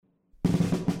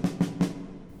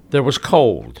There was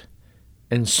cold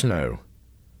and snow.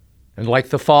 And like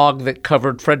the fog that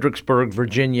covered Fredericksburg,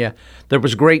 Virginia, there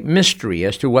was great mystery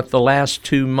as to what the last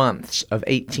 2 months of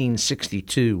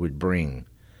 1862 would bring.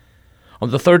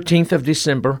 On the 13th of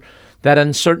December, that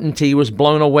uncertainty was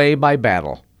blown away by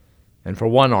battle, and for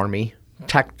one army,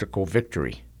 tactical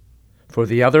victory. For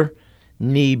the other,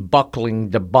 knee-buckling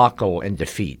debacle and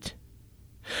defeat.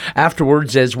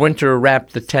 Afterwards, as winter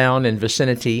wrapped the town and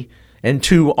vicinity, and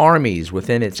 2 armies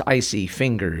within its icy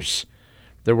fingers,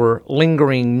 there were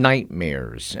lingering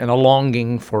nightmares and a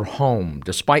longing for home,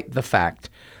 despite the fact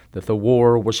that the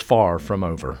war was far from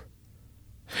over.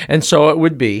 And so it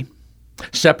would be,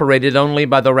 separated only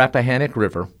by the Rappahannock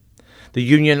River. The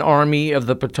Union Army of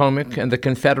the Potomac and the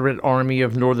Confederate Army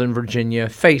of Northern Virginia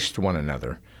faced one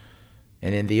another,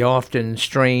 and in the often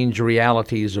strange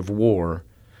realities of war,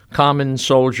 common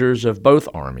soldiers of both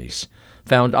armies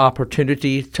found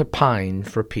opportunity to pine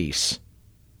for peace.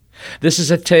 This is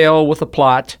a tale with a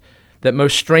plot that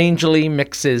most strangely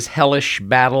mixes hellish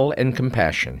battle and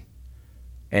compassion,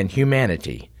 and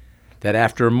humanity that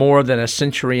after more than a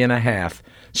century and a half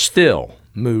still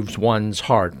moves one's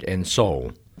heart and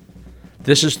soul.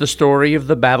 This is the story of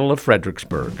the Battle of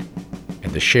Fredericksburg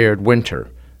and the shared winter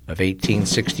of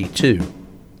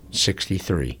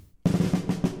 1862-63.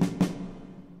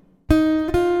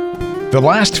 The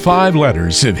last 5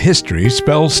 letters of history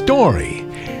spell story,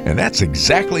 and that's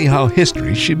exactly how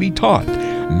history should be taught.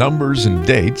 Numbers and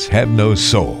dates have no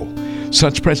soul.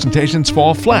 Such presentations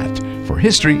fall flat, for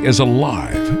history is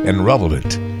alive and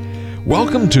relevant.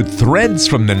 Welcome to Threads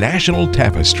from the National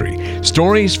Tapestry,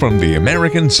 stories from the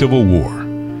American Civil War.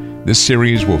 This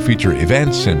series will feature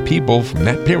events and people from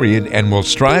that period and will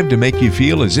strive to make you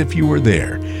feel as if you were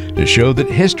there, to show that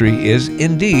history is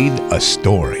indeed a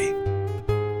story.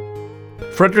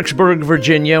 Fredericksburg,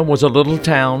 Virginia was a little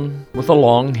town with a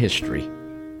long history.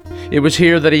 It was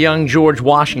here that a young George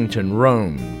Washington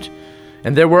roamed,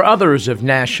 and there were others of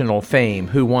national fame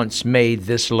who once made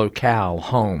this locale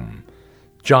home.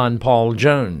 John Paul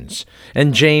Jones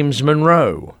and James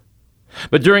Monroe.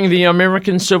 But during the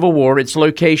American Civil War, its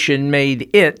location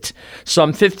made it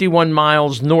some 51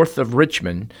 miles north of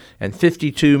Richmond and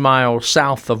 52 miles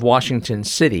south of Washington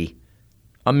City,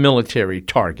 a military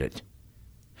target.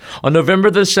 On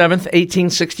November the 7th,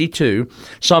 1862,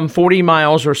 some 40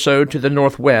 miles or so to the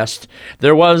northwest,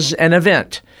 there was an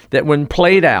event that, when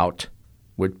played out,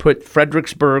 would put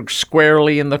Fredericksburg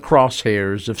squarely in the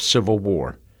crosshairs of Civil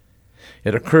War.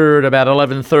 It occurred about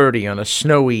 11:30 on a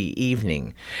snowy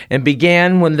evening and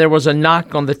began when there was a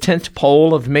knock on the tent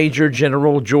pole of Major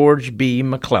General George B.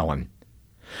 McClellan.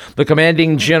 The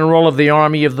commanding general of the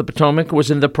Army of the Potomac was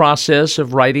in the process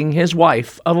of writing his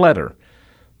wife a letter,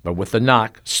 but with the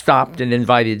knock stopped and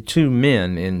invited 2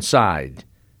 men inside.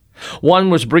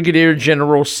 One was Brigadier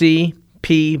General C.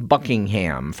 P.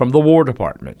 Buckingham from the War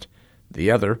Department. The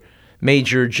other,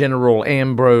 Major General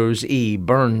Ambrose E.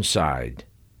 Burnside.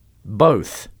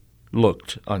 Both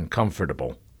looked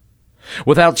uncomfortable.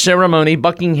 Without ceremony,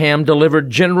 Buckingham delivered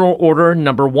General Order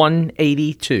Number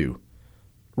 182.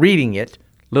 Reading it,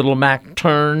 Little Mac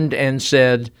turned and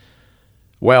said,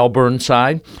 "Well,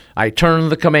 Burnside, I turn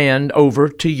the command over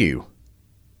to you."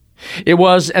 It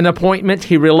was an appointment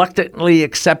he reluctantly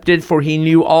accepted, for he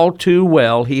knew all too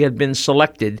well he had been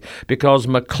selected because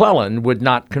McClellan would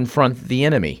not confront the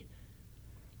enemy.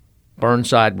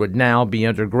 Burnside would now be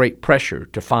under great pressure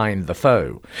to find the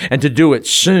foe, and to do it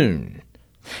soon.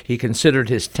 He considered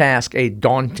his task a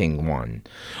daunting one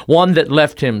that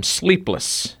left him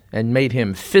sleepless and made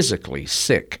him physically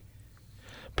sick.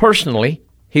 Personally,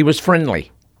 he was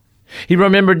friendly. He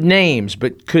remembered names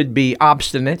but could be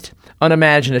obstinate,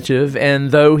 unimaginative,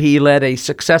 and though he led a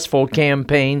successful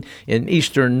campaign in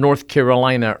eastern North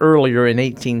Carolina earlier in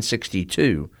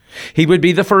 1862, he would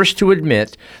be the first to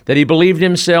admit that he believed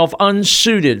himself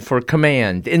unsuited for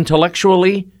command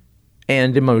intellectually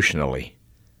and emotionally.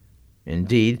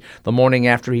 Indeed, the morning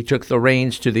after he took the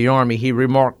reins to the army, he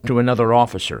remarked to another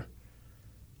officer,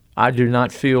 "I do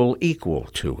not feel equal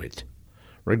to it."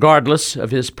 Regardless of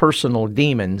his personal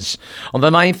demons, on the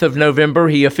 9th of November,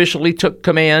 he officially took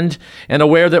command, and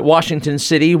aware that Washington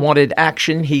City wanted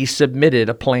action, he submitted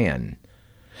a plan.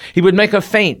 He would make a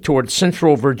feint toward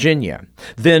central Virginia,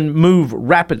 then move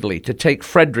rapidly to take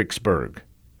Fredericksburg.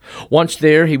 Once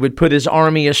there, he would put his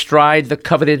army astride the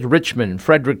coveted Richmond,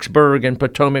 Fredericksburg, and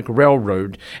Potomac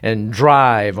Railroad and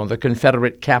drive on the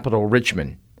Confederate capital,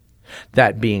 Richmond.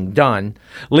 That being done,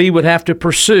 Lee would have to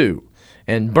pursue,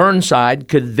 and Burnside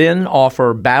could then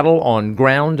offer battle on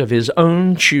ground of his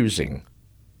own choosing.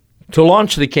 To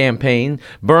launch the campaign,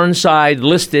 Burnside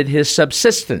listed his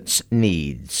subsistence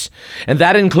needs, and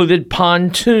that included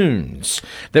pontoons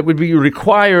that would be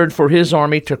required for his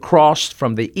army to cross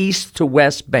from the east to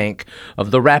west bank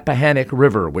of the Rappahannock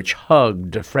River, which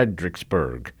hugged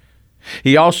Fredericksburg.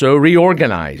 He also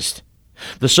reorganized.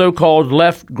 The so-called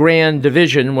Left Grand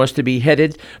Division was to be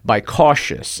headed by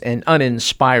cautious and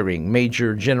uninspiring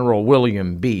Major General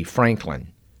William B. Franklin.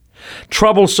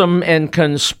 Troublesome and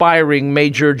conspiring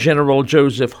Major General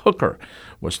Joseph Hooker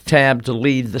was tabbed to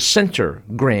lead the Center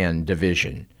Grand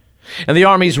Division, and the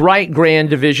Army's Right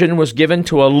Grand Division was given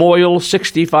to a loyal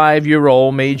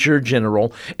 65-year-old Major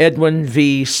General Edwin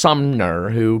V.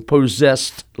 Sumner, who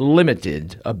possessed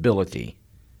limited ability.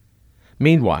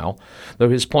 Meanwhile, though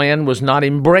his plan was not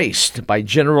embraced by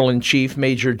General-in-Chief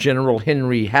Major General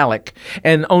Henry Halleck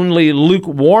and only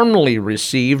lukewarmly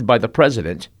received by the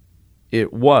President,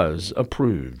 it was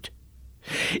approved.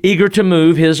 Eager to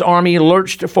move, his army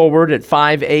lurched forward at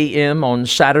 5 a.m. on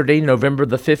Saturday, November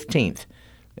the 15th,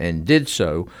 and did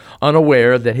so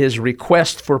unaware that his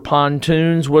request for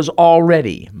pontoons was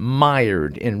already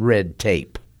mired in red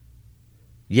tape.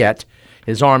 Yet,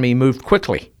 his army moved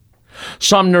quickly.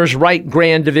 Sumner's Right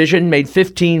Grand Division made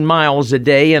 15 miles a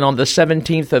day and on the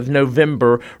 17th of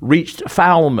November reached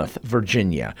Falmouth,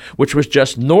 Virginia, which was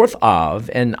just north of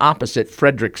and opposite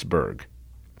Fredericksburg.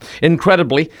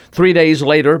 Incredibly, 3 days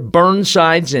later,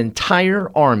 Burnside's entire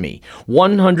army,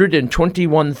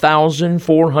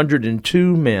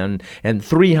 121,402 men and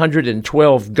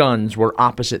 312 guns, were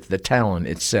opposite the town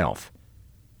itself.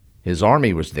 His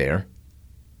army was there.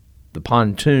 The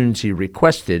pontoons he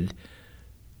requested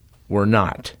were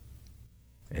not.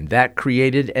 And that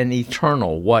created an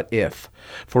eternal what if.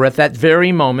 For at that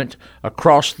very moment,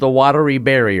 across the watery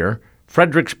barrier,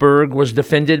 Fredericksburg was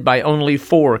defended by only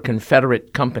 4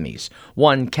 Confederate companies,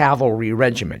 1 cavalry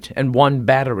regiment, and 1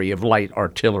 battery of light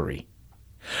artillery.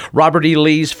 Robert E.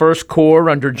 Lee's 1st Corps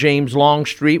under James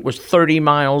Longstreet was 30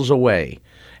 miles away,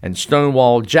 and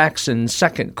Stonewall Jackson's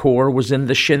 2nd Corps was in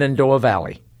the Shenandoah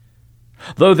Valley.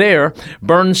 Though there,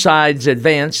 Burnside's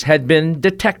advance had been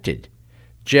detected.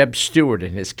 Jeb Stuart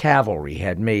and his cavalry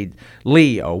had made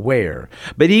Lee aware.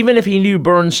 But even if he knew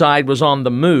Burnside was on the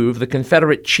move, the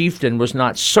Confederate chieftain was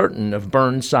not certain of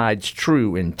Burnside's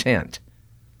true intent.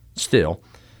 Still,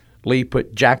 Lee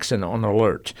put Jackson on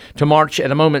alert to march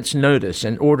at a moment's notice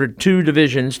and ordered 2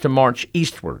 divisions to march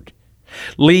eastward.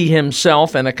 Lee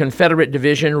himself and a Confederate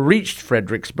division reached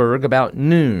Fredericksburg about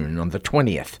noon on the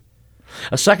 20th.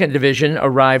 A 2nd division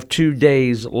arrived 2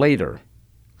 days later.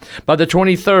 By the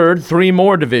 23rd, 3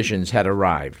 more divisions had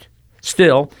arrived.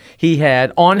 Still, he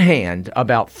had on hand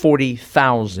about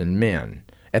 40,000 men,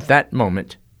 at that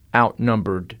moment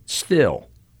outnumbered still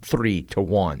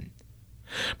 3-1.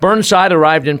 Burnside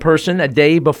arrived in person a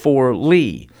day before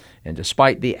Lee, and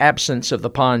despite the absence of the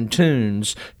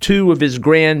pontoons, 2 of his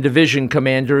Grand Division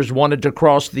commanders wanted to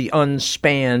cross the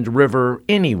unspanned river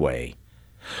anyway.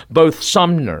 Both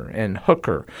Sumner and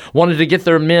Hooker wanted to get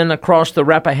their men across the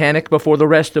Rappahannock before the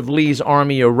rest of Lee's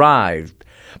army arrived,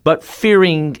 but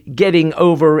fearing getting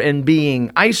over and being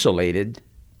isolated,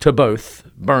 to both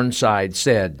Burnside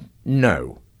said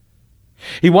no.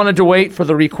 He wanted to wait for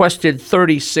the requested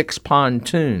 36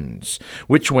 pontoons,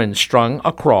 which when strung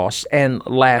across and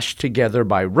lashed together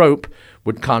by rope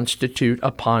would constitute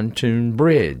a pontoon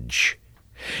bridge.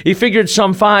 He figured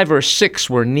some 5 or 6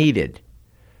 were needed.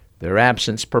 Their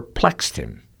absence perplexed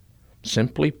him.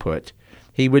 Simply put,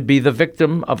 he would be the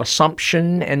victim of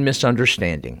assumption and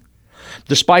misunderstanding.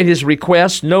 Despite his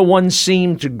request, no one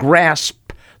seemed to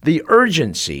grasp the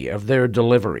urgency of their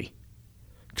delivery.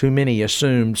 Too many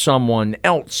assumed someone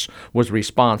else was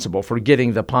responsible for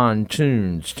getting the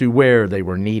pontoons to where they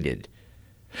were needed.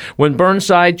 When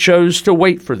Burnside chose to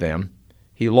wait for them,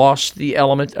 he lost the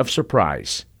element of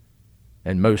surprise,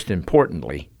 and most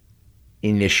importantly,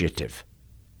 initiative.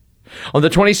 On the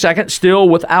 22nd, still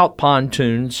without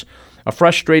pontoons, a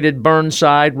frustrated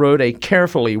Burnside wrote a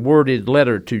carefully worded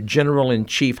letter to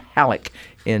General-in-Chief Halleck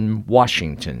in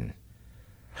Washington.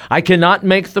 I cannot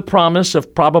make the promise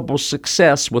of probable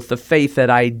success with the faith that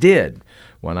I did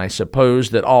when I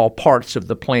supposed that all parts of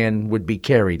the plan would be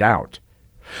carried out.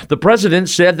 The President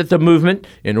said that the movement,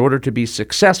 in order to be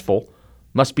successful,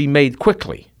 must be made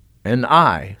quickly, and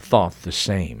I thought the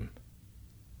same.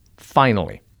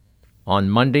 Finally,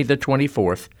 on Monday the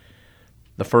 24th,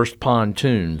 the first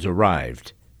pontoons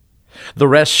arrived. The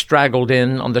rest straggled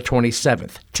in on the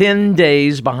 27th, 10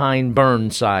 days behind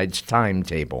Burnside's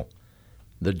timetable.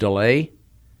 The delay?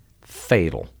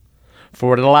 Fatal,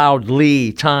 for it allowed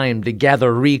Lee time to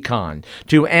gather recon,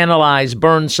 to analyze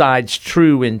Burnside's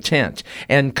true intent,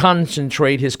 and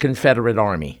concentrate his Confederate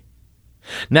army.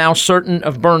 Now certain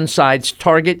of Burnside's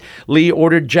target, Lee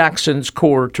ordered Jackson's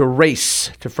corps to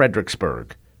race to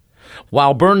Fredericksburg.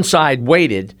 While Burnside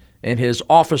waited and his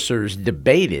officers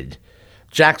debated,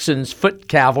 Jackson's foot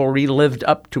cavalry lived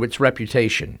up to its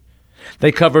reputation.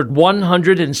 They covered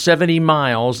 170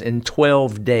 miles in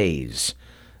 12 days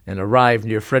and arrived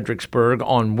near Fredericksburg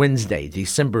on Wednesday,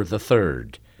 December the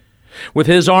 3rd. With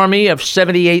his army of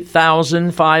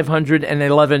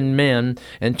 78,511 men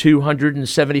and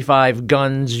 275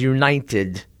 guns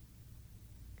united,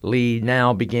 Lee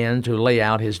now began to lay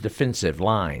out his defensive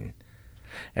line.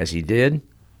 As he did,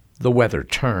 the weather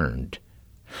turned.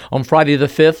 On Friday the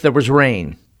 5th, there was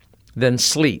rain, then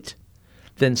sleet,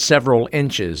 then several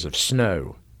inches of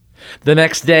snow. The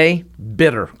next day,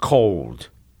 bitter cold.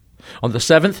 On the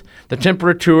 7th, the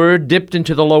temperature dipped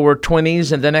into the lower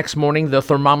 20s, and the next morning the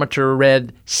thermometer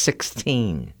read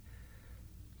 16.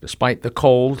 Despite the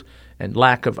cold and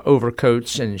lack of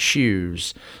overcoats and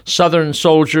shoes, Southern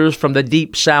soldiers from the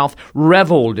deep South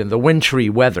reveled in the wintry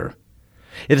weather.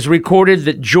 It is recorded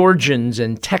that Georgians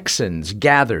and Texans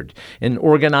gathered and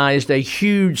organized a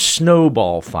huge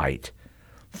snowball fight.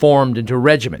 Formed into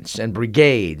regiments and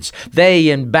brigades, they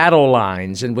in battle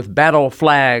lines and with battle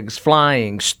flags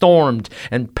flying, stormed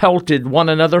and pelted one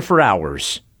another for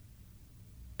hours.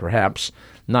 Perhaps,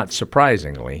 not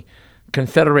surprisingly,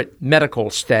 Confederate medical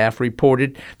staff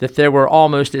reported that there were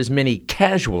almost as many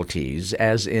casualties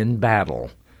as in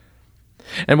battle.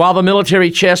 And while the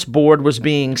military chessboard was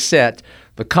being set,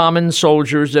 the common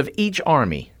soldiers of each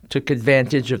army took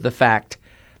advantage of the fact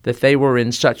that they were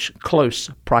in such close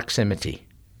proximity.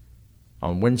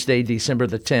 On Wednesday, December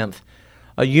the 10th,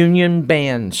 a Union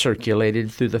band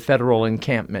circulated through the Federal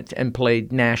encampment and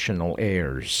played national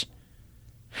airs.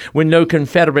 When no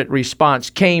Confederate response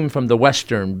came from the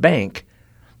Western Bank,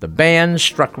 the band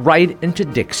struck right into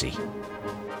Dixie.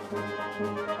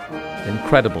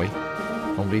 Incredibly,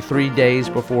 only 3 days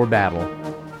before battle,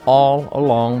 all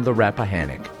along the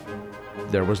Rappahannock,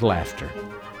 there was laughter.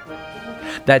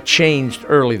 That changed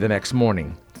early the next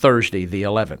morning, Thursday the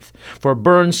 11th, for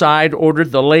Burnside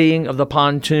ordered the laying of the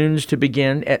pontoons to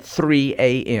begin at 3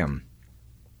 a.m.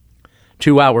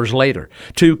 2 hours later,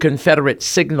 2 Confederate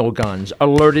signal guns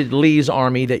alerted Lee's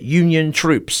army that Union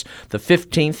troops, the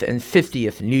 15th and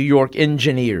 50th New York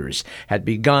Engineers, had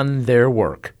begun their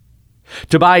work.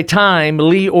 To buy time,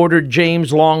 Lee ordered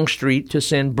James Longstreet to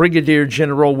send Brigadier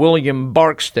General William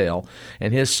Barksdale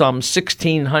and his some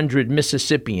 1,600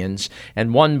 Mississippians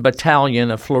and 1 battalion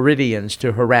of Floridians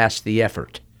to harass the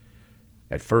effort.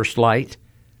 At first light,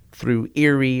 through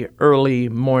eerie early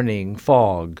morning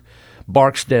fog,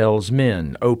 Barksdale's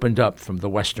men opened up from the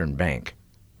western bank.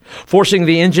 Forcing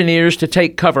the engineers to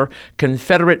take cover,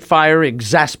 Confederate fire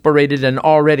exasperated an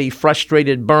already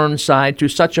frustrated Burnside to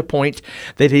such a point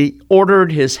that he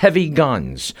ordered his heavy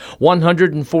guns,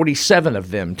 147 of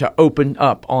them, to open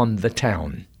up on the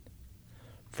town.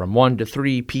 From 1 to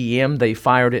 3 p.m., they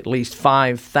fired at least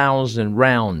 5,000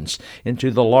 rounds into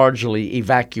the largely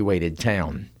evacuated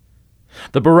town.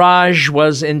 The barrage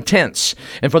was intense,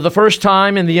 and for the first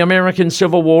time in the American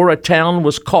Civil War, a town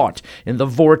was caught in the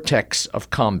vortex of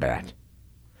combat.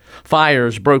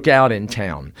 Fires broke out in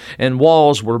town, and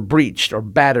walls were breached or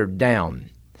battered down.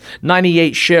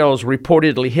 98 shells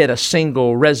reportedly hit a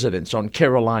single residence on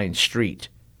Caroline Street.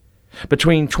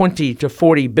 Between 20 to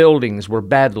 40 buildings were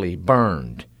badly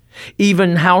burned.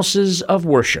 Even houses of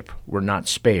worship were not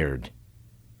spared.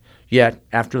 Yet,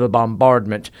 after the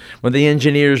bombardment, when the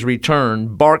engineers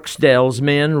returned, Barksdale's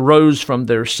men rose from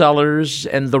their cellars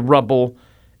and the rubble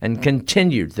and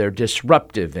continued their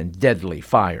disruptive and deadly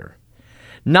fire.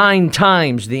 9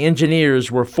 times the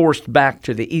engineers were forced back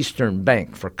to the eastern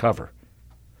bank for cover.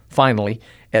 Finally,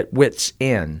 at wit's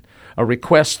end, a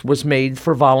request was made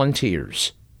for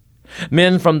volunteers.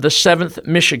 Men from the 7th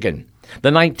Michigan, the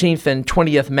 19th and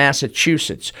 20th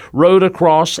Massachusetts rowed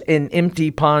across in empty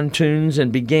pontoons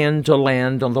and began to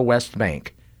land on the west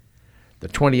bank. The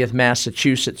 20th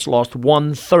Massachusetts lost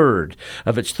 1/3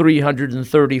 of its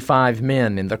 335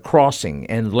 men in the crossing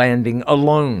and landing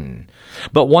alone.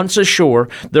 But once ashore,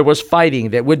 there was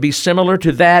fighting that would be similar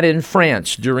to that in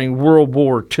France during World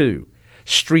War II,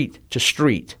 street to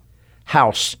street,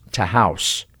 house to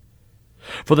house.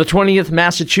 For the 20th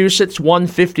Massachusetts, one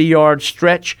 50-yard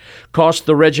stretch cost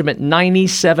the regiment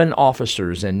 97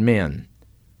 officers and men.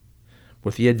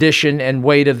 With the addition and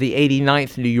weight of the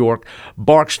 89th New York,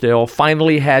 Barksdale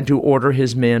finally had to order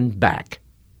his men back.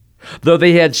 Though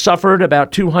they had suffered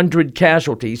about 200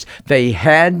 casualties, they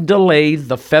had delayed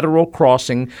the Federal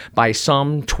crossing by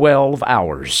some 12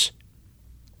 hours.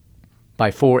 By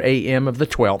 4 a.m. of the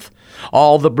 12th,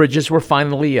 all the bridges were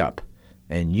finally up,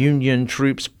 and Union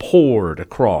troops poured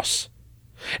across.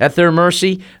 At their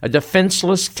mercy, a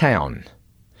defenseless town.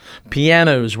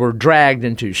 Pianos were dragged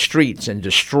into streets and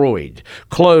destroyed.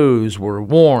 Clothes were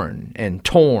worn and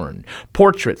torn.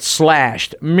 Portraits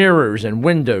slashed. Mirrors and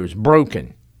windows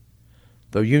broken.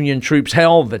 Though Union troops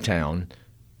held the town,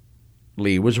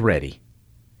 Lee was ready.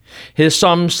 His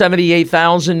some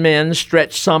 78,000 men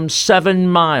stretched some 7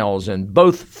 miles, and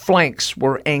both flanks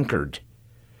were anchored.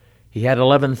 He had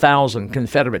 11,000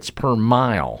 Confederates per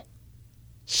mile,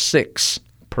 6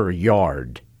 per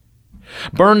yard.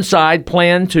 Burnside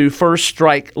planned to first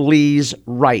strike Lee's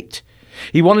right.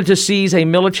 He wanted to seize a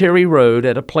military road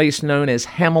at a place known as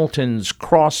Hamilton's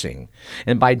Crossing,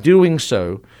 and by doing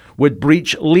so would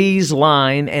breach Lee's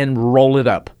line and roll it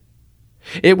up.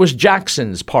 It was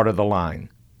Jackson's part of the line,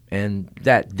 and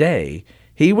that day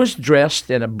he was dressed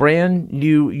in a brand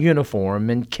new uniform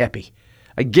and kepi,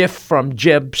 a gift from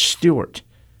Jeb Stuart.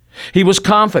 He was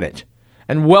confident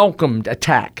and welcomed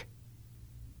attack.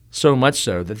 So much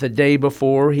so that the day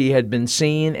before he had been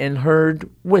seen and heard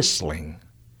whistling.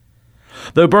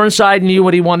 Though Burnside knew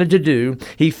what he wanted to do,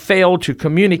 he failed to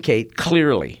communicate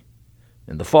clearly.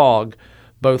 In the fog,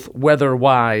 both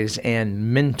weather-wise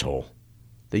and mental,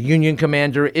 the Union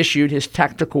commander issued his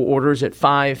tactical orders at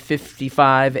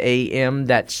 5:55 a.m.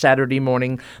 that Saturday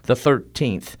morning, the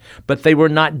 13th, but they were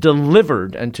not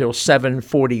delivered until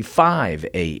 7:45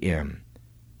 a.m.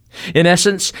 In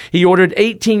essence, he ordered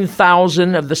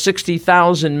 18,000 of the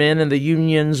 60,000 men in the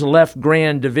Union's left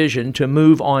Grand Division to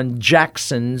move on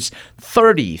Jackson's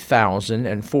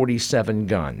 30,047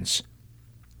 guns.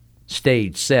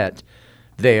 Stage set.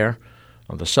 There,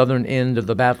 on the southern end of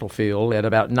the battlefield at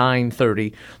about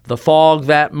 9:30, the fog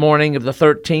that morning of the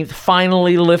 13th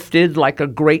finally lifted like a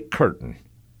great curtain.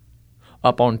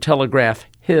 Up on Telegraph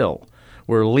Hill,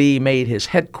 where Lee made his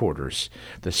headquarters,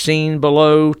 the scene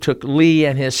below took Lee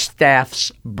and his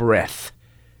staff's breath.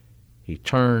 He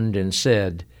turned and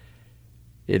said,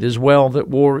 "It is well that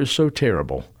war is so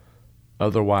terrible,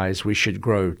 otherwise we should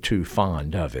grow too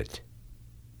fond of it."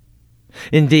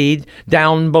 Indeed,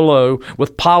 down below,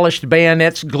 with polished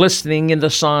bayonets glistening in the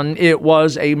sun, it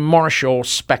was a martial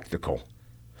spectacle.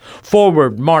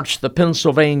 Forward marched the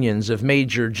Pennsylvanians of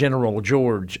Major General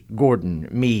George Gordon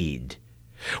Meade.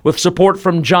 With support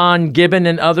from John Gibbon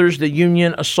and others, the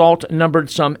Union assault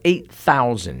numbered some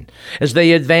 8,000 as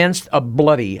they advanced, a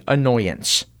bloody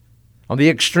annoyance. On the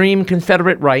extreme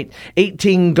Confederate right,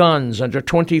 18 guns under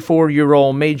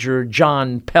 24-year-old Major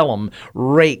John Pelham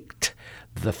raked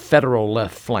the Federal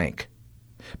left flank.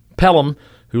 Pelham,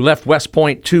 who left West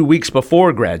Point 2 weeks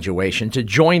before graduation to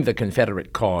join the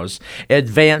Confederate cause,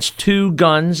 advanced 2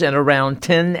 guns and around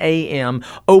 10 a.m.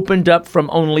 opened up from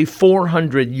only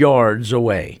 400 yards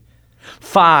away.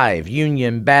 5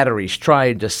 Union batteries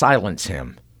tried to silence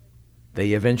him.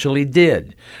 They eventually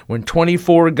did, when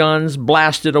 24 guns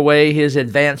blasted away his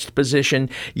advanced position,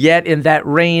 yet in that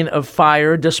rain of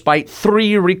fire, despite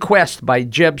 3 requests by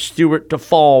Jeb Stuart to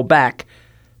fall back,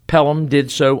 Pelham did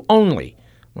so only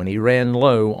when he ran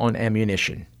low on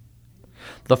ammunition.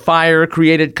 The fire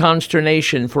created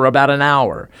consternation for about an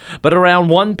hour, but around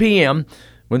 1 p.m.,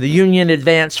 when the Union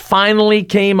advance finally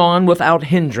came on without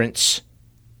hindrance,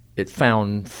 it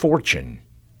found fortune.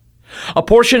 A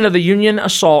portion of the Union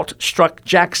assault struck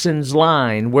Jackson's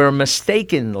line, where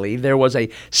mistakenly there was a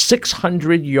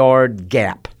 600-yard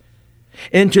gap.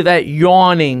 Into that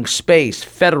yawning space,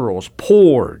 Federals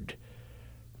poured.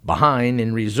 Behind,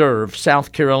 in reserve,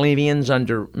 South Carolinians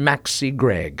under Maxcy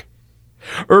Gregg.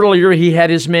 Earlier, he had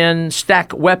his men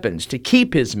stack weapons to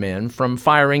keep his men from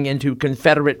firing into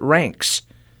Confederate ranks.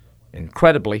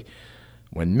 Incredibly,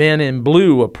 when men in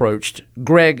blue approached,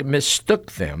 Gregg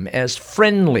mistook them as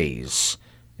friendlies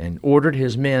and ordered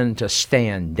his men to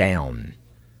stand down.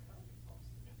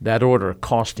 That order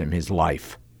cost him his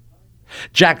life.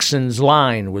 Jackson's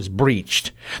line was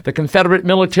breached. The Confederate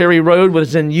military road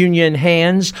was in Union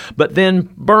hands, but then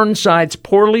Burnside's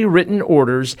poorly written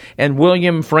orders and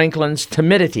William Franklin's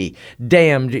timidity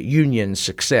damned Union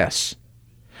success.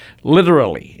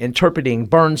 Literally interpreting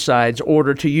Burnside's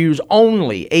order to use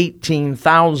only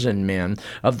 18,000 men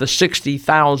of the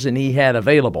 60,000 he had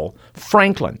available,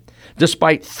 Franklin,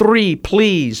 despite 3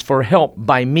 pleas for help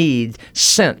by Meade,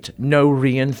 sent no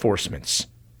reinforcements.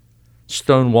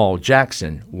 Stonewall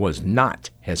Jackson was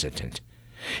not hesitant.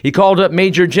 He called up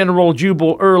Major General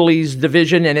Jubal Early's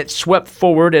division, and it swept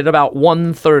forward at about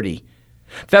 1:30.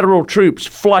 Federal troops,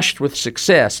 flushed with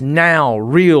success, now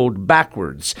reeled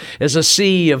backwards as a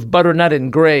sea of butternut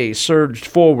and gray surged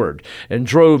forward and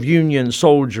drove Union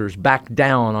soldiers back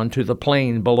down onto the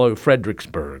plain below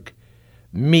Fredericksburg.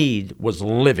 Meade was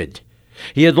livid.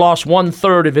 He had lost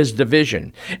 1/3 of his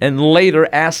division and later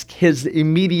asked his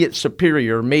immediate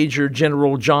superior, Major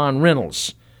General John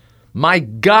Reynolds, "My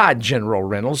God, General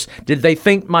Reynolds, did they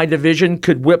think my division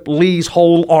could whip Lee's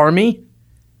whole army?"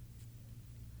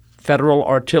 Federal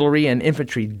artillery and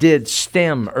infantry did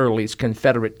stem Early's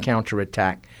Confederate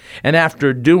counterattack, and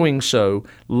after doing so,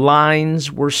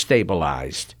 lines were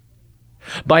stabilized.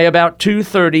 By about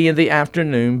 2:30 in the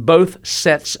afternoon, both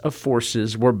sets of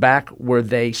forces were back where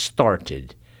they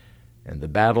started, and the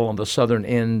battle on the southern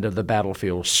end of the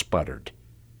battlefield sputtered.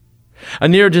 A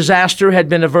near disaster had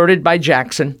been averted by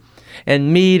Jackson,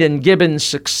 and Meade and Gibbon's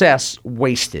success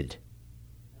wasted.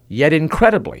 Yet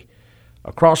incredibly,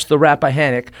 across the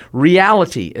Rappahannock,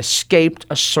 reality escaped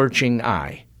a searching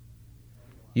eye.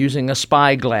 Using a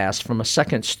spyglass from a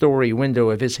second-story window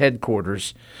of his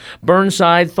headquarters,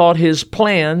 Burnside thought his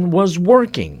plan was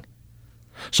working.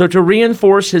 So to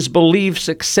reinforce his believed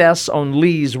success on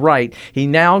Lee's right, he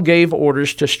now gave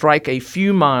orders to strike a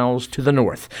few miles to the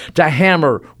north, to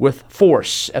hammer with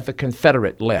force at the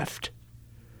Confederate left.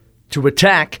 To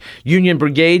attack, Union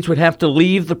brigades would have to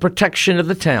leave the protection of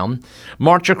the town,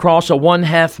 march across a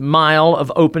 1/2 mile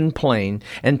of open plain,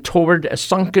 and toward a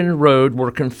sunken road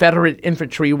where Confederate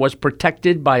infantry was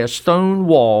protected by a stone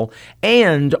wall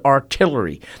and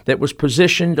artillery that was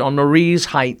positioned on Marye's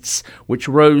Heights, which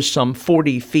rose some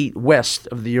 40 feet west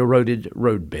of the eroded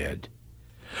roadbed.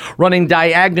 Running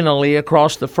diagonally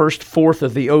across the first fourth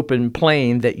of the open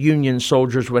plain that Union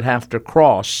soldiers would have to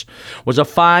cross was a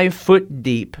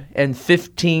 5-foot-deep and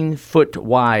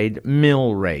 15-foot-wide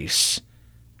mill race.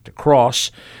 To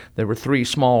cross, there were 3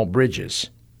 small bridges.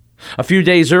 A few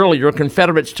days earlier,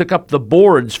 Confederates took up the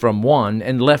boards from one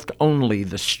and left only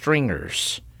the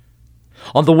stringers.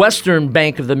 On the western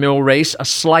bank of the mill race, a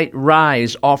slight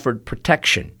rise offered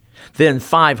protection, then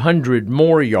 500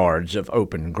 more yards of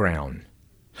open ground.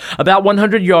 About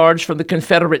 100 yards from the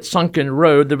Confederate sunken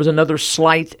road, there was another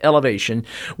slight elevation,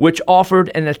 which offered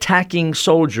an attacking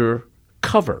soldier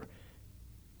cover,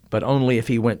 but only if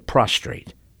he went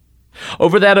prostrate.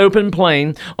 Over that open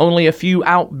plain, only a few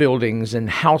outbuildings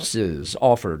and houses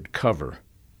offered cover.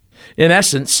 In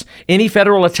essence, any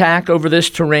Federal attack over this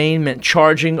terrain meant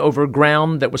charging over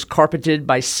ground that was carpeted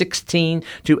by 16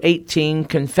 to 18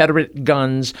 Confederate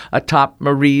guns atop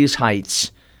Marye's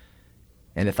Heights,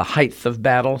 and at the height of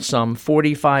battle, some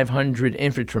 4,500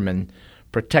 infantrymen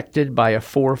protected by a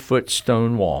 4-foot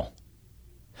stone wall.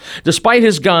 Despite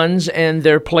his guns and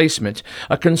their placement,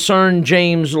 a concerned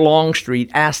James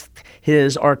Longstreet asked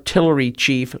his artillery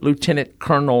chief, Lieutenant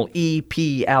Colonel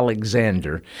E.P.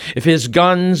 Alexander, if his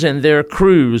guns and their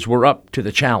crews were up to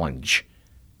the challenge.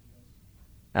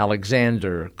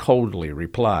 Alexander coldly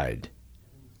replied,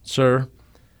 "Sir,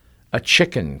 a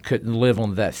chicken couldn't live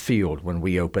on that field when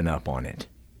we open up on it."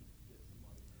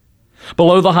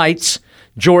 Below the heights,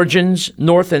 Georgians,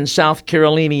 North and South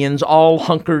Carolinians all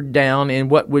hunkered down in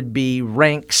what would be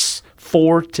ranks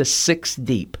 4 to 6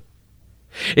 deep.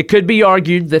 It could be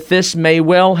argued that this may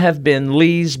well have been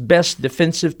Lee's best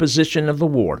defensive position of the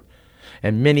war,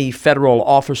 and many Federal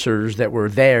officers that were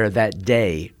there that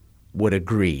day would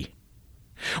agree.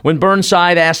 When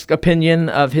Burnside asked opinion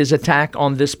of his attack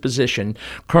on this position,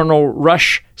 Colonel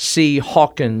Rush C.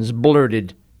 Hawkins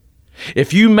blurted,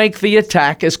 "If you make the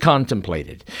attack as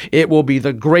contemplated, it will be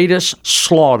the greatest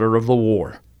slaughter of the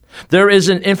war. There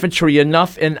isn't infantry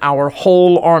enough in our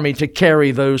whole army to carry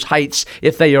those heights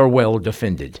if they are well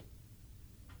defended."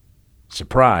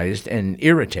 Surprised and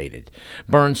irritated,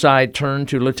 Burnside turned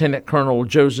to Lieutenant Colonel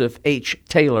Joseph H.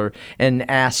 Taylor and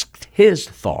asked his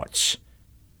thoughts.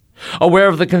 Aware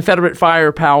of the Confederate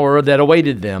firepower that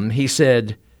awaited them, he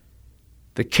said,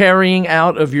 "The carrying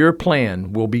out of your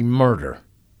plan will be murder,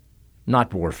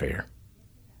 not warfare."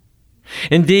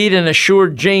 Indeed, an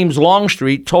assured James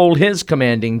Longstreet told his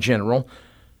commanding general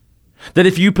that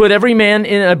if you put every man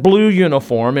in a blue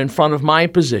uniform in front of my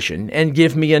position and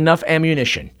give me enough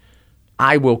ammunition,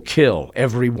 I will kill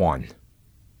every one.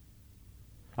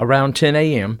 Around 10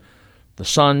 a.m., the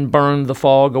sun burned the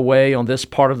fog away on this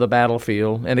part of the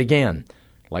battlefield, and again,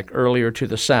 like earlier to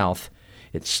the south,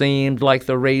 it seemed like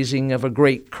the raising of a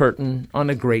great curtain on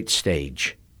a great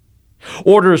stage.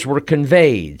 Orders were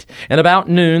conveyed, and about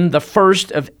noon, the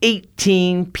first of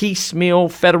 18 piecemeal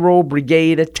Federal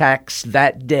brigade attacks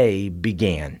that day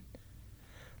began.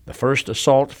 The first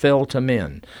assault fell to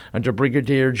men under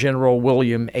Brigadier General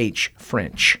William H.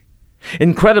 French.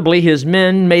 Incredibly, his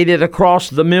men made it across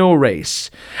the mill race,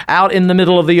 out in the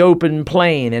middle of the open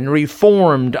plain, and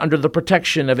reformed under the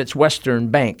protection of its western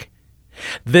bank.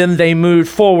 Then they moved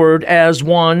forward as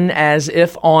one, as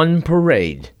if on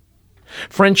parade.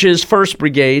 French's 1st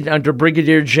Brigade under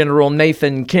Brigadier General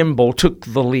Nathan Kimball took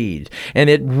the lead, and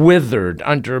it withered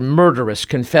under murderous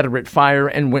Confederate fire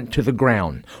and went to the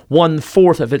ground,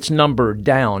 1/4 of its number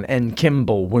down and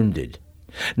Kimball wounded.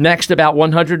 Next, about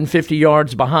 150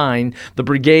 yards behind, the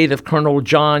brigade of Colonel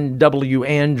John W.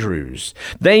 Andrews.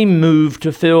 They moved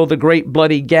to fill the great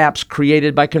bloody gaps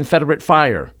created by Confederate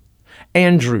fire.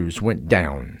 Andrews went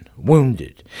down,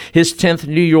 wounded. His 10th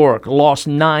New York lost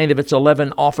 9 of its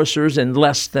 11 officers in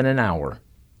less than an hour.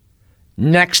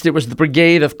 Next, it was the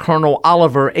brigade of Colonel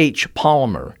Oliver H.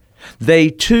 Palmer. They,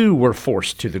 too, were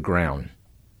forced to the ground.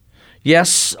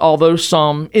 Yes, although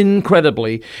some,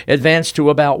 incredibly, advanced to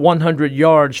about 100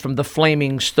 yards from the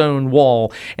flaming stone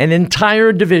wall, an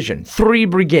entire division, 3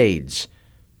 brigades,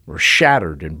 were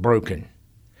shattered and broken.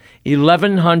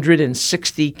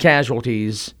 1,160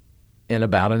 casualties in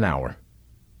about an hour.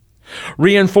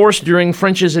 Reinforced during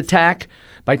French's attack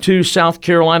by 2 South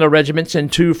Carolina regiments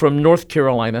and 2 from North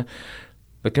Carolina,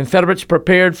 the Confederates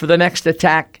prepared for the next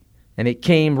attack, and it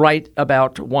came right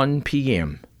about 1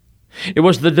 p.m. It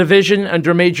was the division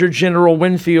under Major General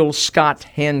Winfield Scott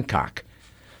Hancock.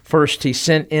 First, he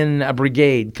sent in a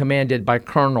brigade commanded by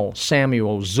Colonel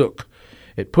Samuel Zook.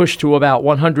 It pushed to about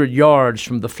 100 yards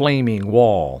from the flaming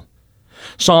wall.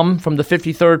 Some from the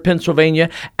 53rd Pennsylvania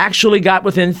actually got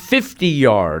within 50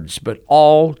 yards, but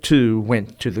all too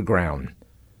went to the ground.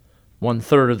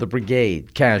 1/3 of the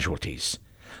brigade casualties.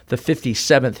 The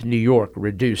 57th New York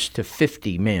reduced to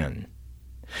 50 men.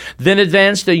 Then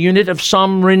advanced a unit of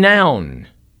some renown,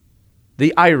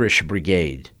 the Irish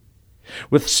Brigade.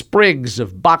 With sprigs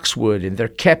of boxwood in their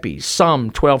kepis, some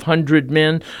 1,200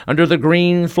 men under the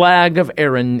green flag of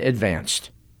Erin advanced.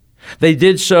 They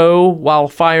did so while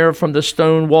fire from the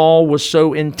stone wall was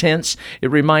so intense it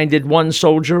reminded one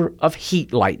soldier of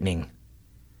heat lightning.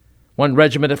 One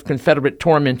regiment of Confederate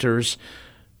tormentors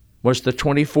was the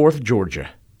 24th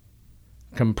Georgia,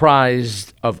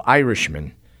 comprised of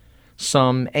Irishmen.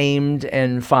 Some aimed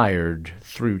and fired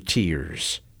through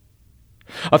tears.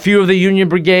 A few of the Union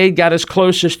Brigade got as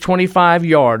close as 25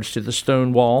 yards to the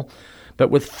stone wall, but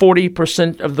with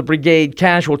 40% of the brigade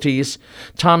casualties,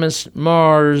 Thomas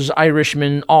Marr's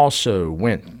Irishmen also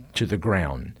went to the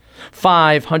ground.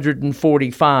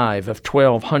 545 of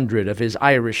 1,200 of his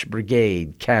Irish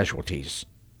Brigade casualties.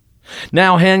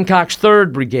 Now Hancock's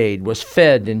 3rd Brigade was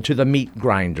fed into the meat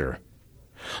grinder.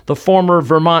 The former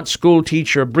Vermont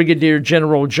schoolteacher, Brigadier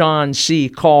General John C.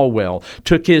 Caldwell,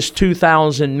 took his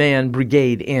 2,000-man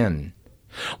brigade in.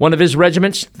 One of his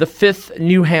regiments, the 5th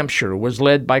New Hampshire, was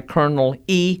led by Colonel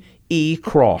E. E.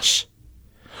 Cross.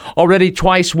 Already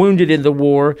twice wounded in the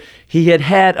war, he had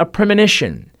had a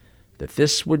premonition that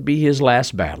this would be his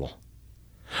last battle.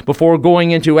 Before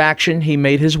going into action, he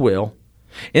made his will,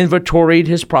 inventoried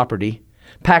his property,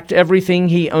 packed everything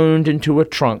he owned into a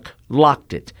trunk,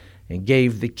 locked it, and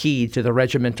gave the key to the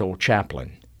regimental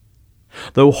chaplain.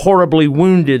 Though horribly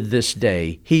wounded this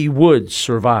day, he would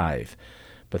survive,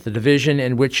 but the division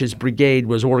in which his brigade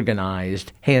was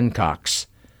organized, Hancock's,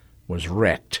 was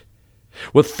wrecked.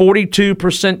 With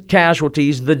 42%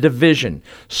 casualties, the division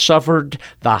suffered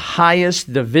the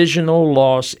highest divisional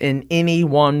loss in any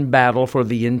one battle for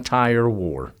the entire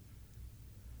war.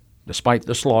 Despite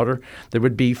the slaughter, there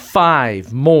would be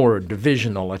 5 more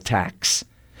divisional attacks.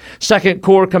 2nd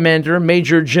Corps Commander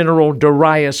Major General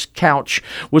Darius Couch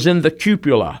was in the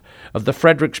cupola of the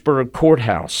Fredericksburg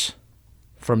Courthouse.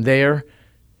 From there,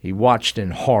 he watched in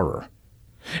horror.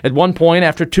 At one point,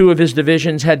 after 2 of his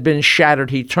divisions had been shattered,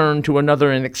 he turned to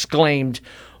another and exclaimed,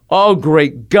 "Oh,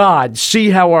 great God, see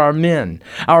how our men,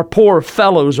 our poor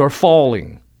fellows, are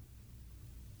falling."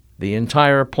 The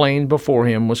entire plain before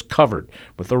him was covered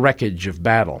with the wreckage of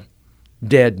battle.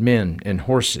 Dead men and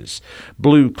horses,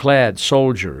 blue-clad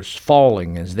soldiers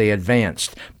falling as they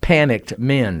advanced, panicked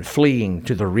men fleeing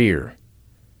to the rear.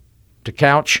 To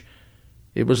Couch,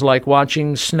 it was like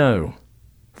watching snow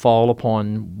fall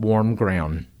upon warm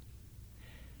ground.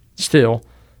 Still,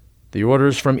 the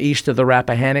orders from east of the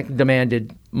Rappahannock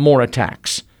demanded more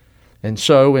attacks, and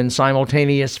so, in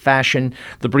simultaneous fashion,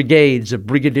 the brigades of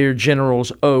Brigadier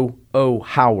Generals O. O.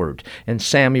 Howard and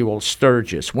Samuel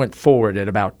Sturgis went forward at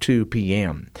about 2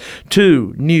 p.m.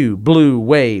 2 new blue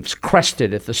waves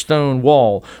crested at the stone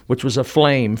wall, which was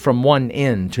aflame from one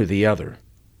end to the other.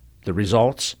 The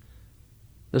results?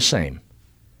 The same.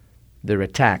 Their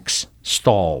attacks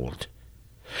stalled.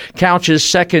 Couch's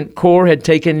 2nd Corps had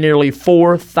taken nearly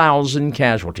 4,000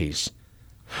 casualties.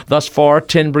 Thus far,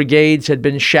 10 brigades had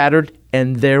been shattered,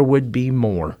 and there would be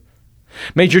more.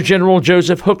 Major General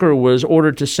Joseph Hooker was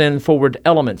ordered to send forward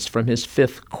elements from his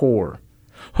 5th Corps.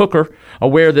 Hooker,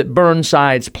 aware that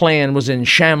Burnside's plan was in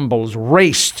shambles,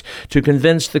 raced to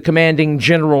convince the commanding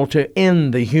general to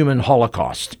end the human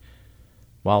holocaust.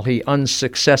 While he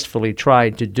unsuccessfully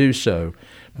tried to do so,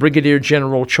 Brigadier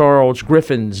General Charles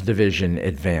Griffin's division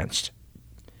advanced.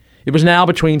 It was now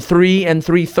between 3 and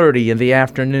 3:30 in the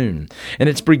afternoon, and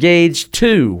its brigades,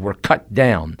 too, were cut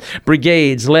down.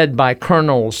 Brigades led by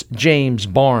Colonels James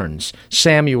Barnes,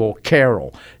 Samuel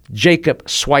Carroll, Jacob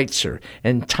Schweitzer,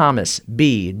 and Thomas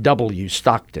B. W.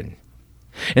 Stockton.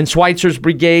 In Schweitzer's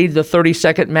brigade, the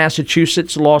 32nd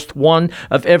Massachusetts lost 1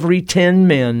 of every 10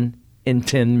 men in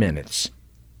 10 minutes.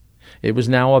 It was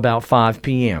now about 5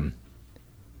 p.m.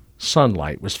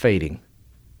 Sunlight was fading.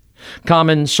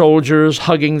 Common soldiers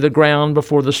hugging the ground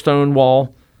before the stone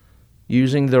wall,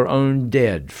 using their own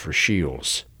dead for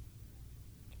shields.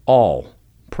 All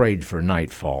prayed for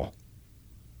nightfall.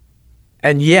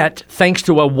 And yet, thanks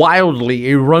to a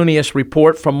wildly erroneous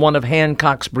report from one of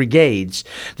Hancock's brigades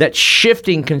that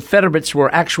shifting Confederates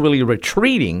were actually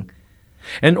retreating,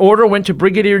 an order went to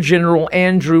Brigadier General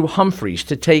Andrew Humphreys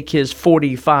to take his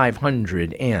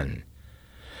 4,500 in.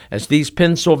 As these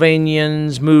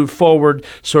Pennsylvanians moved forward,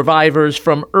 survivors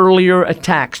from earlier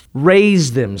attacks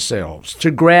raised themselves to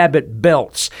grab at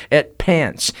belts, at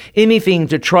pants, anything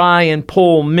to try and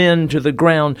pull men to the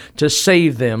ground to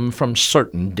save them from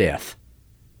certain death.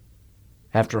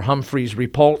 After Humphreys'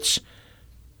 repulse,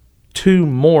 2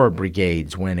 more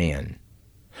brigades went in,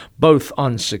 both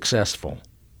unsuccessful,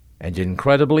 and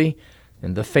incredibly,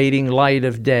 in the fading light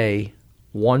of day,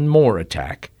 1 more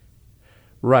attack.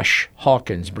 Rush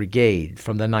Hawkins' brigade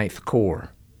from the 9th Corps.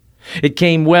 It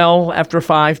came well after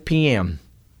 5 p.m.,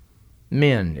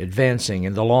 men advancing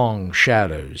in the long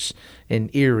shadows,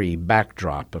 an eerie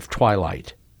backdrop of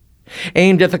twilight.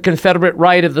 Aimed at the Confederate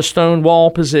right of the stone wall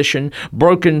position,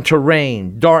 broken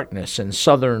terrain, darkness, and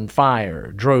southern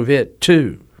fire drove it,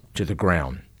 too, to the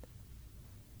ground.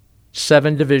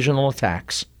 7 divisional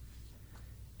attacks,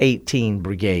 18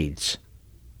 brigades.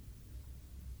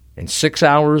 In 6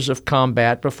 hours of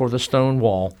combat before the stone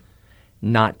wall,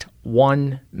 not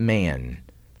 1 man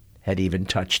had even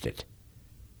touched it.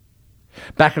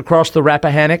 Back across the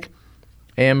Rappahannock,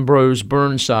 Ambrose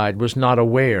Burnside was not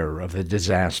aware of the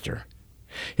disaster.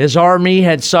 His army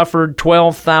had suffered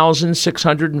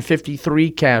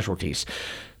 12,653 casualties,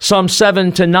 some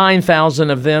 7,000 to 9,000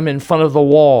 of them in front of the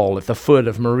wall at the foot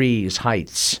of Marye's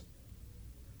Heights.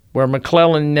 Where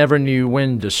McClellan never knew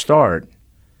when to start,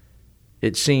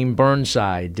 it seemed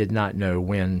Burnside did not know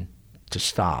when to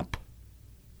stop.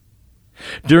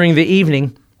 During the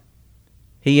evening,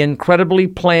 he incredibly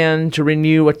planned to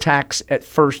renew attacks at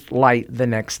first light the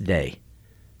next day.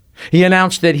 He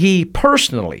announced that he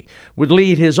personally would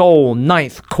lead his old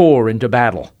 9th Corps into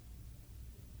battle.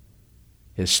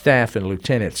 His staff and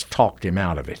lieutenants talked him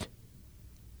out of it.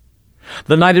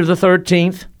 The night of the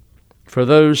 13th, for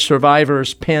those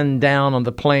survivors pinned down on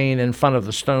the plain in front of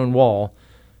the stone wall,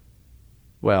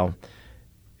 well,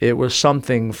 it was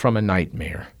something from a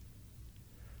nightmare.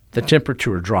 The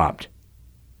temperature dropped.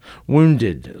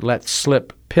 Wounded let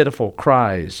slip pitiful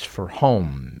cries for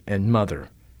home and mother.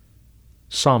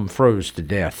 Some froze to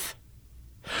death.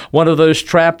 One of those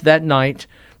trapped that night,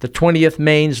 the 20th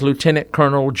Maine's Lieutenant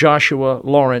Colonel Joshua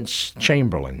Lawrence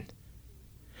Chamberlain.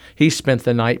 He spent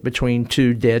the night between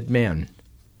 2 dead men.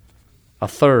 A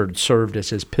third served as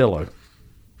his pillow.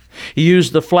 He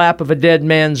used the flap of a dead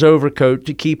man's overcoat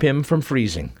to keep him from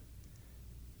freezing.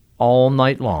 All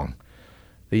night long,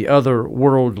 the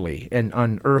otherworldly and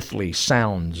unearthly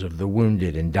sounds of the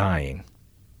wounded and dying.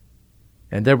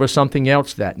 And there was something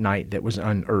else that night that was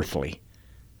unearthly.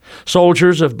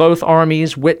 Soldiers of both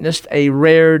armies witnessed a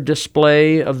rare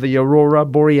display of the aurora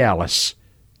borealis,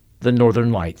 the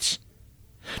northern lights.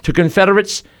 To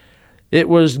Confederates, it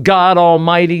was God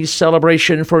Almighty's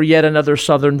celebration for yet another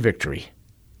Southern victory.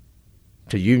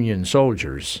 To Union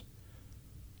soldiers,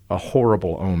 a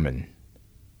horrible omen.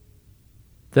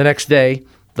 The next day,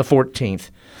 the 14th,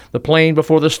 the plain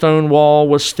before the stone wall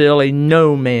was still a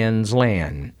no-man's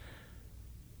land.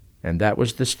 And that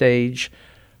was the stage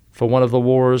for one of the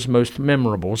war's most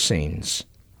memorable scenes.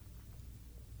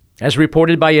 As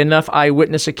reported by enough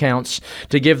eyewitness accounts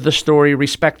to give the story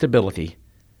respectability,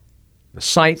 the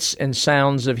sights and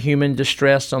sounds of human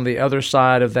distress on the other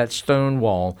side of that stone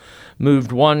wall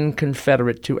moved one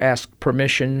Confederate to ask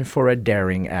permission for a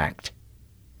daring act.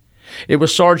 It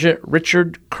was Sergeant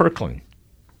Richard Kirkland,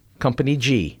 Company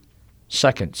G,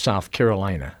 2nd South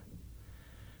Carolina.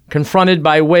 Confronted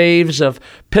by waves of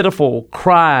pitiful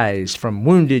cries from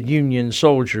wounded Union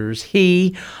soldiers,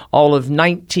 he, all of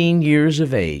 19 years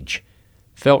of age,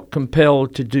 felt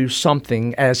compelled to do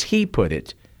something, as he put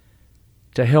it,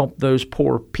 to help those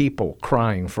poor people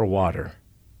crying for water.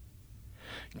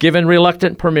 Given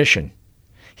reluctant permission,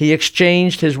 he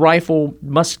exchanged his rifle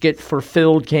musket for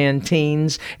filled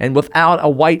canteens, and without a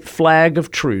white flag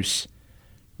of truce,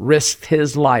 risked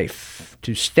his life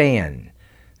to stand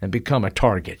and become a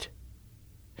target.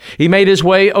 He made his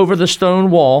way over the stone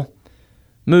wall,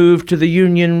 moved to the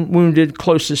Union wounded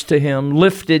closest to him,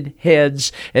 lifted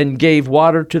heads, and gave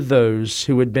water to those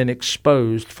who had been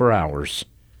exposed for hours.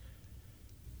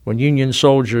 When Union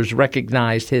soldiers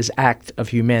recognized his act of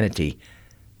humanity,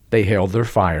 they held their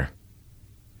fire.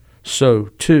 So,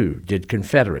 too, did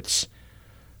Confederates,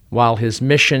 while his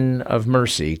mission of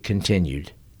mercy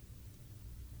continued.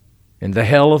 In the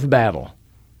hell of battle,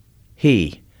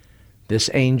 he, this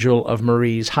angel of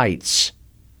Marie's Heights,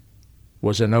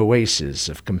 was an oasis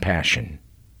of compassion.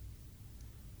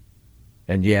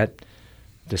 And yet,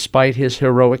 despite his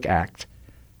heroic act,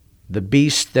 the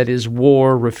beast that is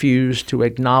war refused to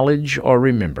acknowledge or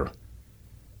remember,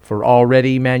 for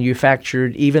already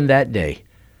manufactured even that day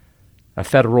a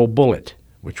Federal bullet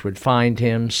which would find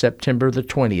him September the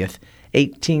 20th,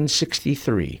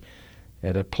 1863,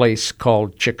 at a place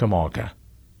called Chickamauga.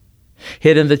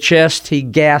 Hit in the chest, he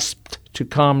gasped to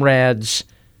comrades,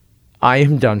 "I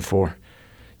am done for.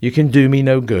 You can do me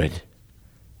no good.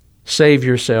 Save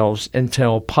yourselves and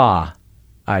tell Pa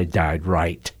I died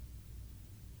right."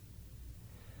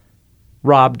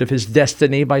 Robbed of his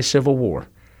destiny by civil war,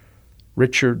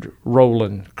 Richard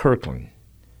Rowland Kirkland,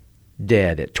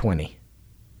 dead at 20.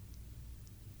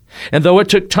 And though it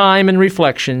took time and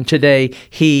reflection, today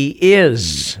he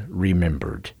is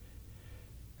remembered.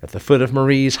 At the foot of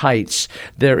Marie's Heights,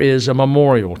 there is a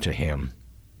memorial to him.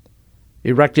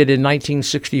 Erected in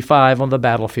 1965 on the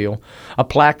battlefield, a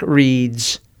plaque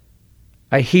reads,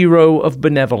 "A hero of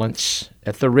benevolence,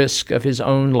 at the risk of his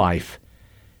own life,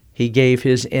 he gave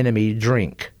his enemy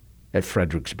drink at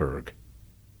Fredericksburg."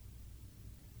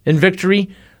 In victory,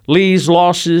 Lee's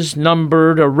losses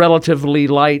numbered a relatively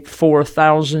light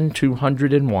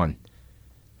 4,201.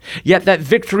 Yet that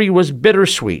victory was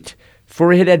bittersweet,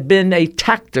 for it had been a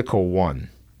tactical one.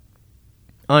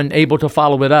 Unable to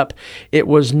follow it up, it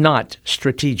was not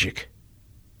strategic.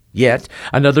 Yet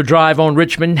another drive on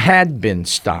Richmond had been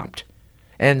stopped,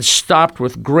 and stopped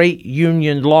with great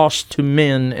Union loss to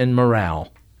men and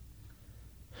morale.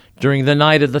 During the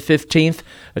night of the 15th,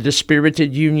 a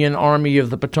dispirited Union Army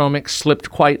of the Potomac slipped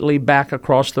quietly back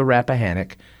across the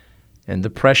Rappahannock, and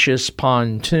the precious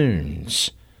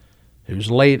pontoons, whose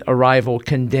late arrival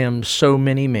condemned so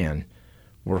many men,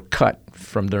 were cut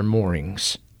from their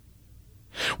moorings.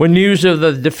 When news of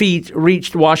the defeat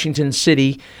reached Washington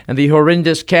City and the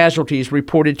horrendous casualties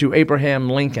reported to Abraham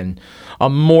Lincoln,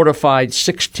 a mortified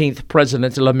 16th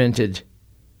president lamented,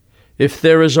 "If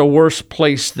there is a worse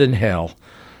place than hell,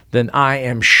 then I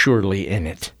am surely in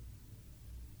it."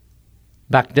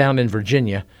 Back down in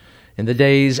Virginia, in the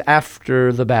days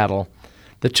after the battle,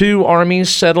 the two armies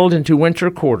settled into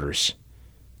winter quarters,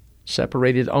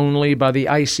 separated only by the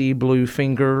icy blue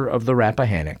finger of the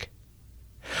Rappahannock.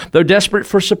 Though desperate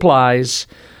for supplies,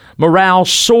 morale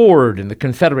soared in the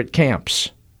Confederate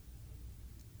camps.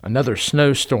 Another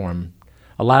snowstorm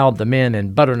allowed the men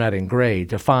in butternut and gray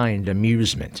to find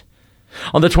amusement.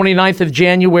 On the 29th of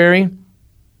January,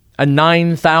 a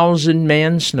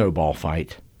 9,000-man snowball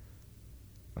fight.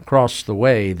 Across the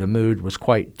way, the mood was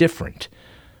quite different,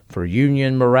 for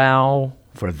Union morale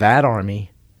for that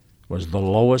army was the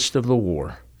lowest of the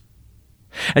war.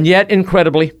 And yet,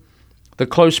 incredibly, the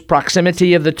close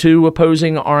proximity of the two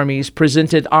opposing armies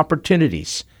presented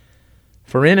opportunities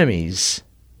for enemies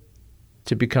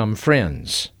to become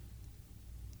friends.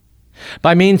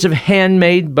 By means of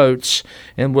handmade boats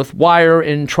and with wire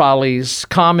in trolleys,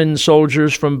 common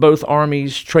soldiers from both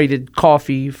armies traded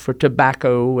coffee for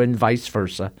tobacco and vice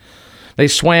versa. They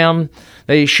swam,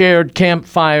 they shared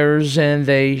campfires, and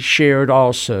they shared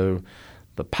also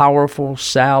the powerful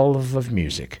salve of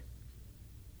music.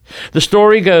 The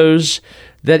story goes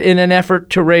that in an effort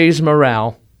to raise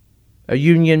morale, a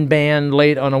Union band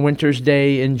late on a winter's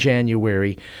day in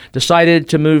January decided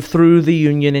to move through the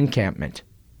Union encampment.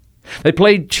 They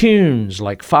played tunes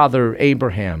like Father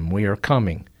Abraham, We Are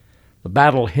Coming, the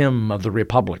battle hymn of the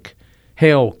Republic,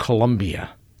 Hail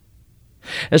Columbia.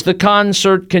 As the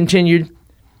concert continued,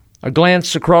 a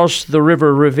glance across the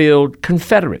river revealed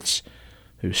Confederates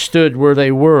who stood where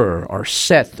they were or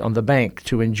sat on the bank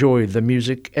to enjoy the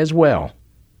music as well.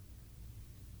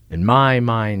 In my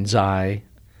mind's eye,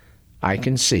 I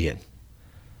can see it.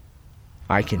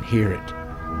 I can hear it.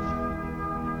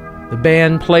 The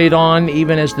band played on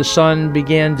even as the sun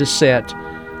began to set,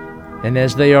 and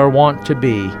as they are wont to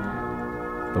be,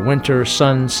 the winter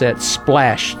sunset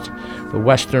splashed the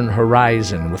western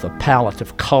horizon with a palette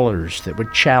of colors that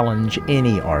would challenge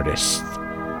any artist,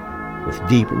 with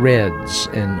deep reds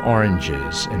and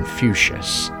oranges and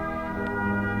fuchsias.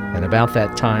 And about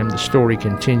that time, the story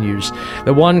continues,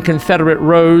 the one Confederate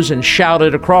rose and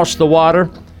shouted across the water,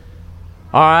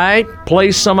 "All right,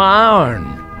 play some iron."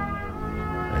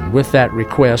 And with that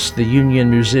request, the Union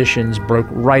musicians broke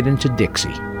right into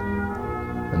Dixie,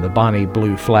 and the Bonnie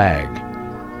Blue Flag,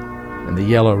 and the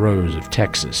Yellow Rose of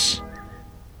Texas.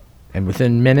 And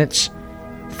within minutes,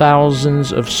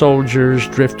 thousands of soldiers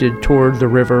drifted toward the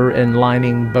river and,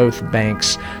 lining both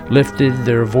banks, lifted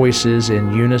their voices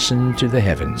in unison to the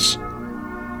heavens.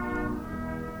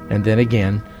 And then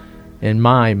again, in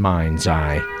my mind's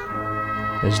eye,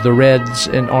 as the reds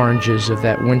and oranges of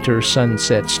that winter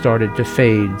sunset started to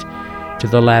fade to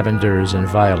the lavenders and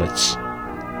violets,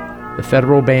 the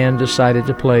Federal Band decided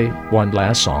to play one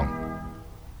last song,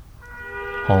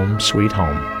 "Home Sweet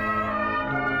Home."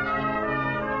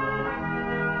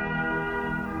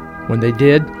 When they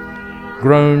did,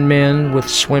 grown men with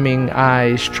swimming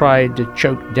eyes tried to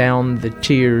choke down the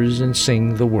tears and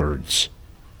sing the words.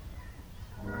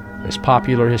 As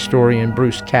popular historian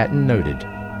Bruce Catton noted,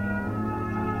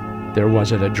 there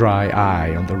wasn't a dry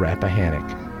eye on the Rappahannock.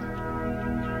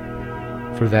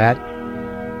 For that,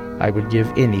 I would give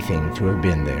anything to have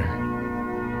been there.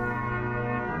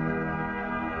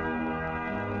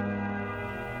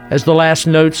 As the last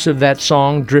notes of that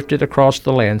song drifted across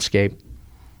the landscape,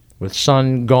 with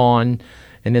sun gone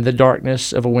and in the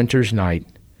darkness of a winter's night,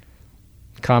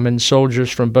 common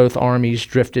soldiers from both armies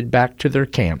drifted back to their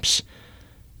camps,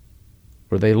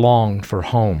 where they longed for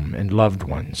home and loved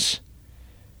ones.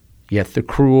 Yet the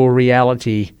cruel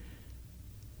reality,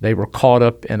 they were caught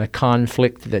up in a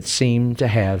conflict that seemed to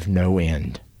have no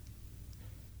end.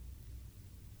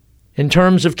 In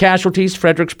terms of casualties,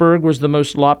 Fredericksburg was the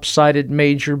most lopsided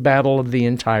major battle of the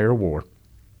entire war.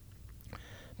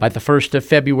 By the 1st of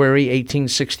February,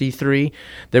 1863,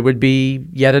 there would be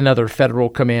yet another Federal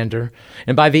commander,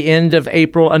 and by the end of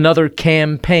April, another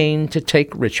campaign to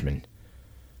take Richmond.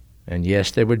 And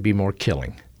yes, there would be more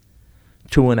killing,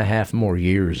 2.5 more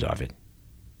years of it.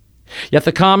 Yet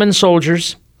the common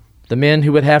soldiers, the men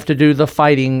who would have to do the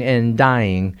fighting and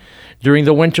dying during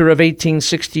the winter of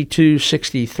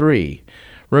 1862-63,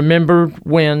 remembered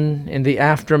when, in the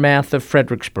aftermath of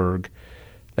Fredericksburg,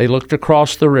 they looked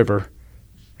across the river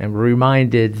and were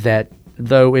reminded that,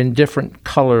 though in different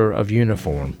color of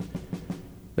uniform,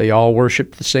 they all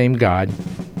worshiped the same God,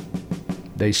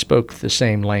 they spoke the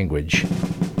same language,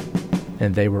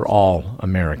 and they were all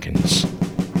Americans.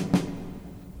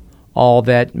 All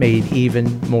that made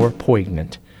even more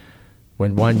poignant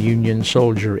when one Union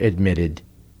soldier admitted,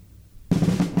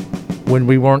 "When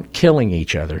we weren't killing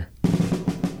each other,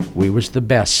 we was the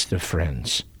best of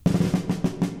friends."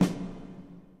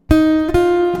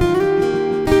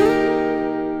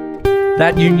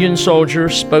 That Union soldier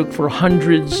spoke for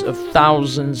hundreds of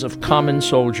thousands of common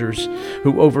soldiers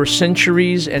who, over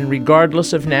centuries and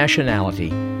regardless of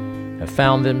nationality, have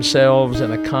found themselves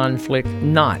in a conflict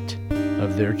not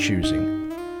of their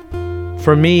choosing.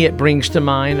 For me, it brings to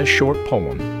mind a short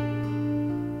poem.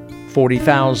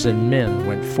 40,000 men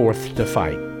went forth to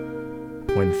fight,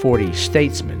 when 40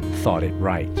 statesmen thought it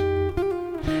right.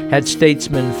 Had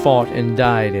statesmen fought and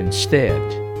died instead,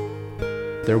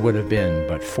 there would have been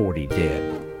but 40 dead.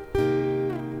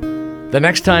 The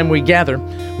next time we gather,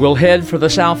 we'll head for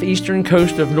the southeastern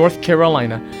coast of North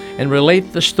Carolina and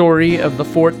relate the story of the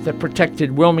fort that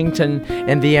protected Wilmington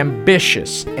and the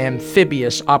ambitious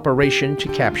amphibious operation to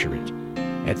capture it.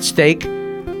 At stake,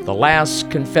 the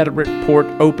last Confederate port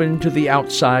open to the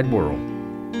outside world.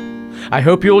 I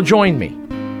hope you'll join me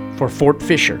for Fort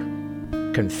Fisher,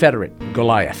 Confederate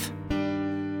Goliath.